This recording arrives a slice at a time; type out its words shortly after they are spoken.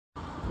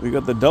We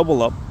got the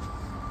double up.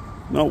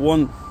 Not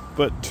one,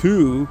 but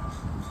two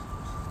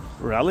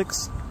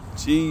relics.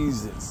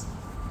 Jesus.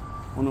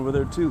 One over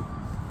there too.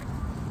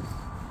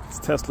 It's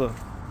Tesla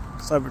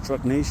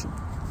Cybertruck Nation.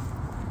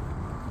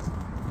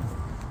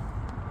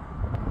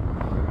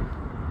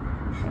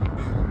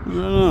 I don't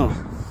know.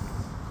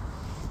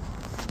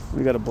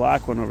 We got a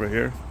black one over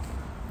here.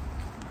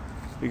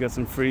 We got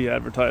some free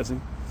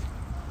advertising.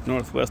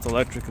 Northwest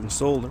Electric and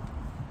Solar.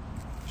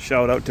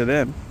 Shout out to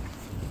them.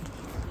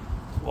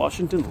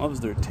 Washington loves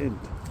their tint,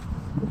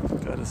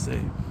 gotta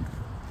say.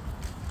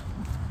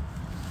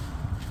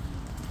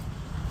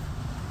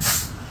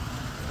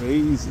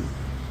 Crazy.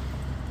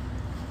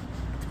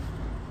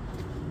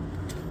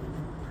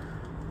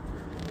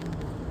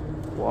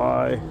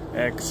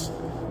 YX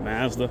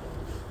Mazda.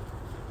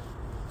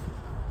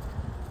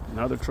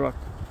 Another truck.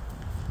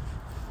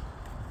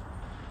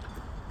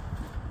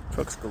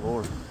 Trucks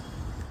galore.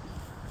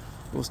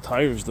 Those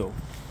tires though.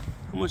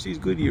 How much these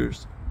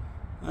Goodyears?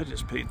 I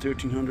just paid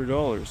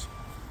 $1,300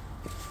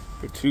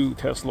 for two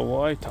Tesla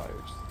Y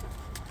tires.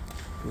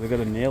 They got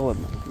a nail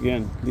in them.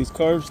 Again, these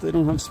cars, they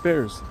don't have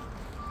spares.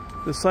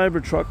 The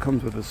Cybertruck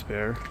comes with a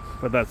spare,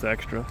 but that's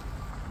extra.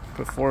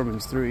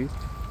 Performance 3.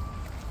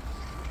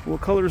 What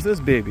color is this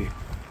baby?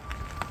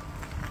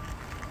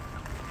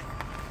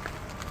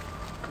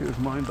 Here's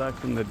mine back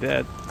from the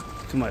dead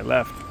to my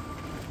left.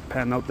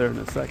 Pan out there in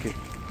a second.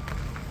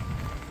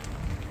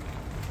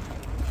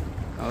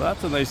 Now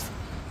that's a nice,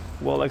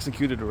 well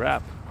executed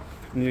wrap.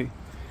 Any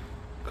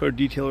car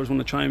detailers want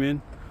to chime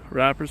in?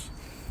 Wrappers?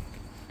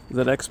 Is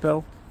that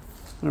Expel?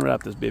 I'm gonna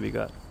wrap this baby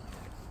got.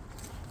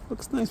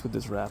 Looks nice with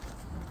this wrap.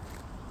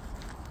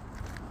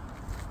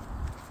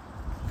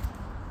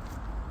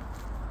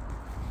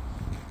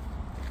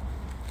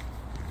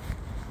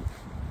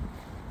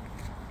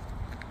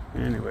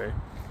 Anyway,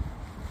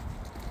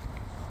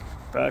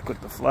 back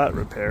with the flat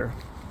repair.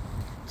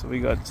 So we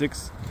got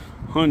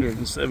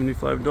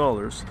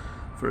 $675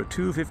 for a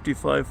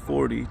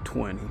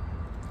 255/40/20.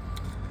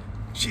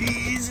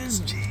 Jesus,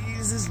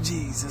 Jesus,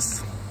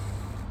 Jesus.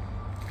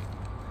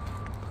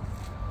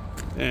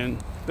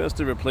 And best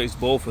to replace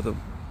both of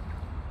them.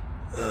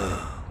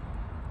 Ugh.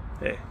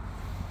 Hey,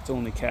 it's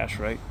only cash,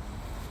 right?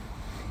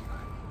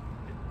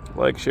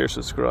 Like, share,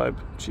 subscribe.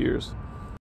 Cheers.